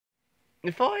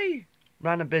If I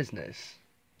ran a business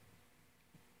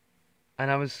and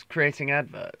I was creating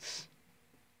adverts,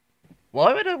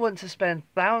 why would I want to spend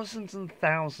thousands and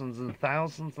thousands and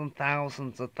thousands and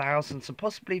thousands and thousands and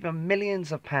possibly even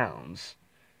millions of pounds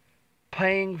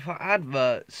paying for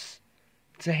adverts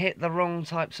to hit the wrong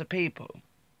types of people?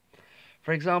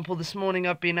 For example, this morning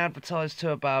I've been advertised to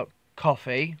about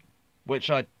coffee, which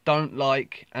I don't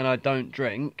like and I don't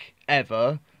drink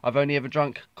ever. I've only ever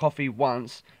drunk coffee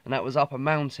once, and that was up a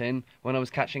mountain when I was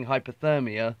catching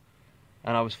hypothermia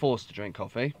and I was forced to drink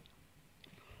coffee.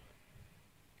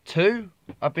 Two,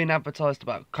 I've been advertised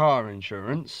about car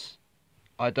insurance.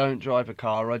 I don't drive a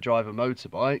car, I drive a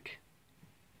motorbike.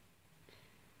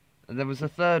 And there was a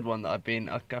third one that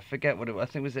I forget what it was.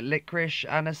 I think, was it licorice,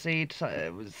 aniseed?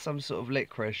 It was some sort of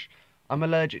licorice. I'm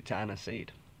allergic to aniseed.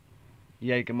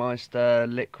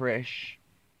 Jägermeister, licorice,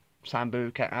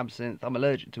 Sambuca, absinthe. I'm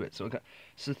allergic to it.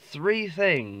 So three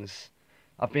things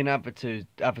I've been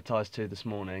advertised to this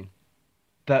morning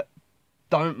that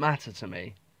don't matter to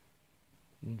me.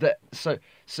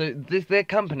 Their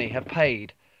company have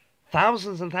paid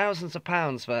thousands and thousands of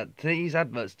pounds for these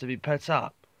adverts to be put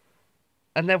up,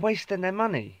 and they're wasting their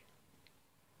money.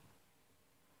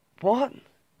 What?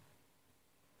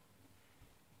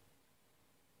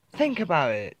 Think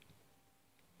about it.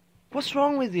 What's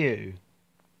wrong with you?